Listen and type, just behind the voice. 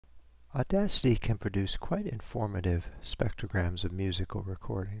Audacity can produce quite informative spectrograms of musical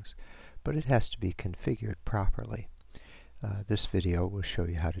recordings, but it has to be configured properly. This video will show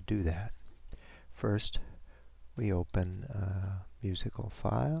you how to do that. First, we open a musical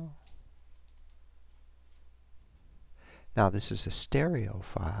file. Now this is a stereo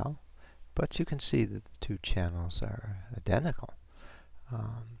file, but you can see that the two channels are identical.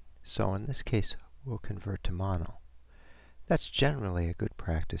 So in this case, we'll convert to mono. That's generally a good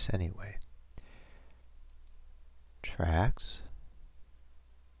practice anyway. Tracks,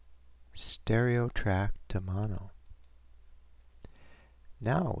 stereo track to mono.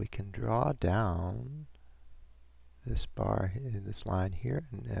 Now we can draw down this bar, this line here,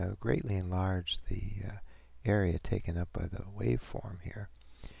 and greatly enlarge the area taken up by the waveform here.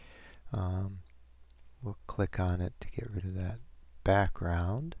 We'll click on it to get rid of that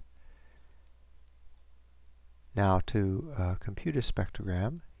background. Now to compute a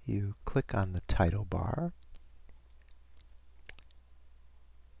spectrogram, you click on the title bar,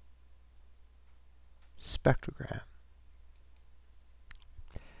 Spectrogram.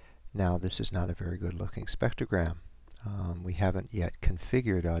 Now this is not a very good looking spectrogram. We haven't yet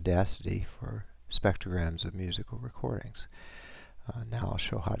configured Audacity for spectrograms of musical recordings. Now I'll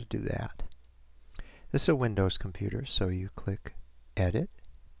show how to do that. This is a Windows computer, so you click Edit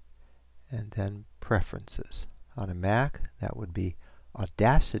and then Preferences. On a Mac, that would be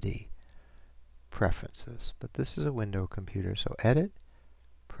Audacity Preferences, but this is a Windows computer, so Edit,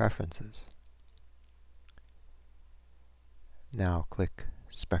 Preferences. Now click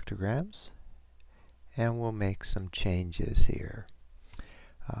Spectrograms, and we'll make some changes here.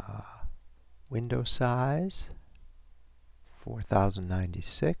 Window size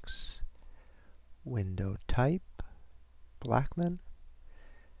 4096, window type Blackman,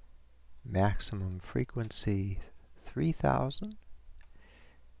 maximum frequency 3000,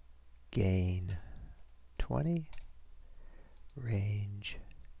 gain 20, range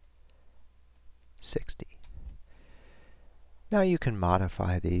 60. Now you can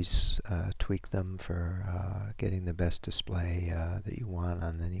modify these, tweak them for getting the best display that you want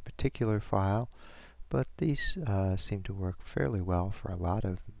on any particular file, but these seem to work fairly well for a lot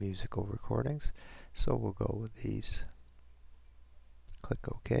of musical recordings, so we'll go with these. Click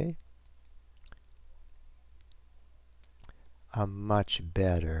OK. A much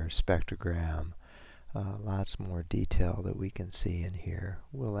better spectrogram, lots more detail that we can see in here.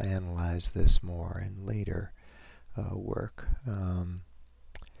 We'll analyze this more in later work.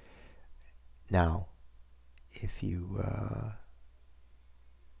 Now, if you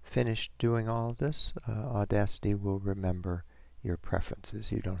finish doing all of this, Audacity will remember your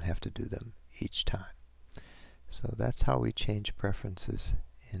preferences. You don't have to do them each time. So that's how we change preferences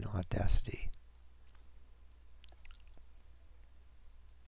in Audacity.